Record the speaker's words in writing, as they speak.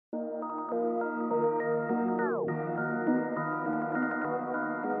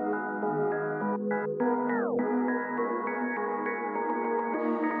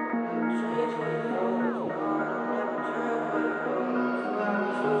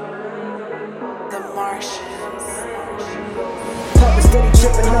Papa steady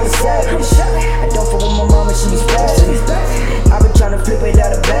trippin' on the savage. I don't fuck with my mama, she be flashy. I been tryna flip it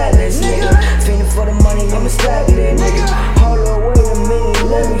out of badness, nigga. Fiendin' for the money, I'ma stab it, nigga. Hold on, wait a minute,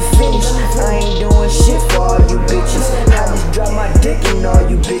 let me finish. I ain't doing shit for all you bitches. I just drop my dick in all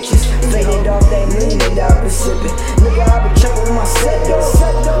you bitches. Faded off that lean that I been sippin'. Nigga, I been trappin' with my set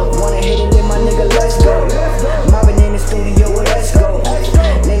though. Wanna hit it in my nigga, let's go. Mobbin' in the studio with Esko.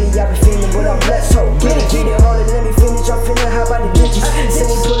 Lately I been feelin', but I'm blessed, ho. Get it, hold it, let me finish. I'm finna hop out the ditches.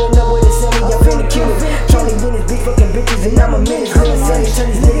 Semi pullin' up with a semi, I'm finna kill it. Charlie Winners, big fucking bitches, and I'm a menace. Nigga Semi turn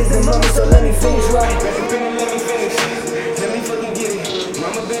these niggas to mummy, so let me finish right. Let me finish. Let me fucking get it.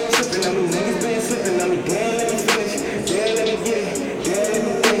 Mama been trippin' on me, niggas been slippin' on me. Damn, let me finish. Damn, let me get it. Damn, let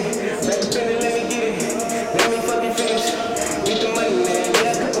me get it. Back up in it, let me get it. Let me fucking finish. Get the money, man.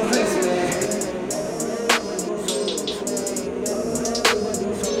 Yeah, a couple hundreds, man.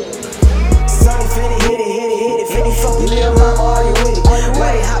 Sonny finna hit it. Finna fuck you, lil' mama, are you with it?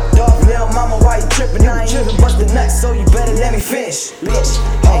 Why they hopped off, lil' mama, why you trippin'? I ain't even bust the nuts, so you better let me finish, bitch.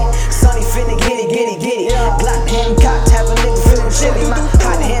 Hey, Sonny finna get it. Glock hand cocked, have a nigga feelin' chilly. My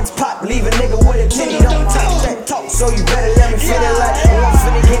hot hands pop, leave a nigga with a titty. Don't talk that talk, so you better let me feel it like. Oh, I'm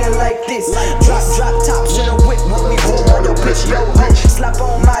finna get it like this. Drop tops in a whip when we roll on your bitch, yo ho. Slap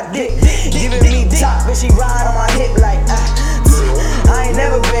on my dick, giving me top, and she ride on my hip like I ain't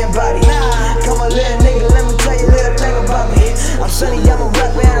never been body. Come on, little nigga, let me tell you a little thing about me. I'm Sonny, I'm a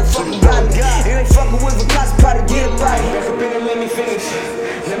rapper and I'm fucking body. You ain't fucking with a cops, probably get a body. Back up in it, let me finish.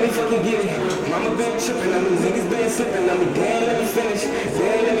 Let me fucking get it. Mama been trippin' on me, niggas been slippin' on me. Damn, let me finish.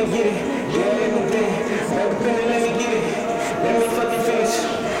 Damn, let me get it. Damn, let me get it. Back up in it, let me get it. Let me fucking finish.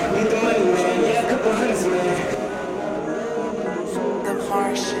 Get the money, man. Yeah, a couple hundreds, man. The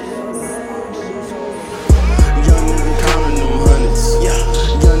Martian. Young nigga counting them hundreds. Yeah,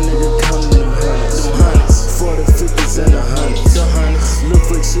 young nigga counting them hundreds. Them hundreds. 40, 50s and the hundreds. The hundreds. Look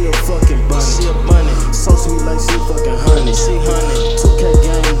like she a fucking bunny. She a bunny. So sweet like she fucking honey. She honey. 2K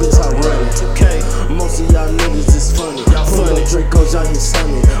gang, bitch, I run it. 2K. Most of y'all niggas is funny. Y'all funny. Dracos, y'all here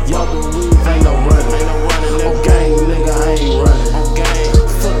sunny. Y'all believe ain't no running. Ain't no running. On gang, nigga, I ain't running. On gang.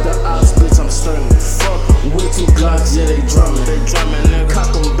 Fuck the ops, bitch, I'm stunning. Fuck with 2 Glocks, yeah, they drumming. They drumming, nigga.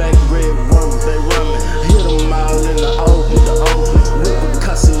 Cock 'em back, red rummin'. They rummin'. Hit 'em all in the open. Whip a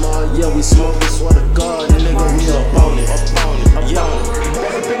custom all, yeah, we smoking. Swear to God, nigga, we up on it. Yo,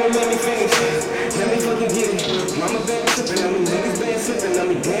 back up in it, let me finish. Let me fucking get it. Mama been trippin' on me, niggas been slippin' on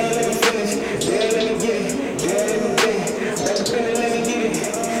me. Damn, let me finish. Damn, let me get it. Damn, let me get it. Back up in it, let me get it.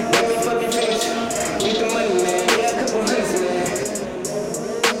 Let me fucking finish. Get the money, man. Yeah, a couple hundreds, man.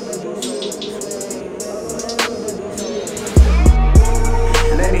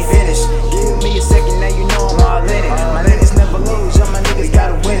 Let me finish. Give me a second, now you know I'm all in it. My niggas never lose, y'all my niggas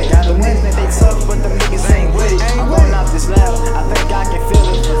gotta win it. The wins that they tough, but the niggas ain't with it. I'm rolling off this lab, I think I can feel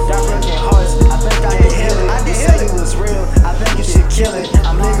it. Got broken hearts, I think I can heal it. You said it was real, I think you should kill it.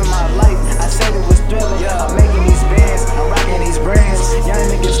 I'm living my life, I said it was thrilling. I'm making these bands, I'm rocking these brands. Young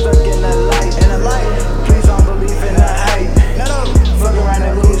niggas stuck in the light, please don't believe in the hype. No, fuck around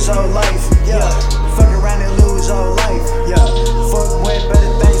and lose your life. Fuck around and lose your life. Fuck with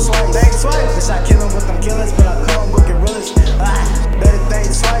better think twice. Bitch, I kill 'em with them killers, but I come with gorillas. Better think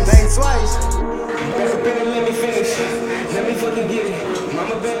twice. Back up in it, let me finish. Let me fucking get it.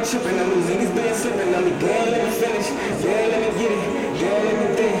 Mama been trippin' on me, niggas been slippin' on me. Damn.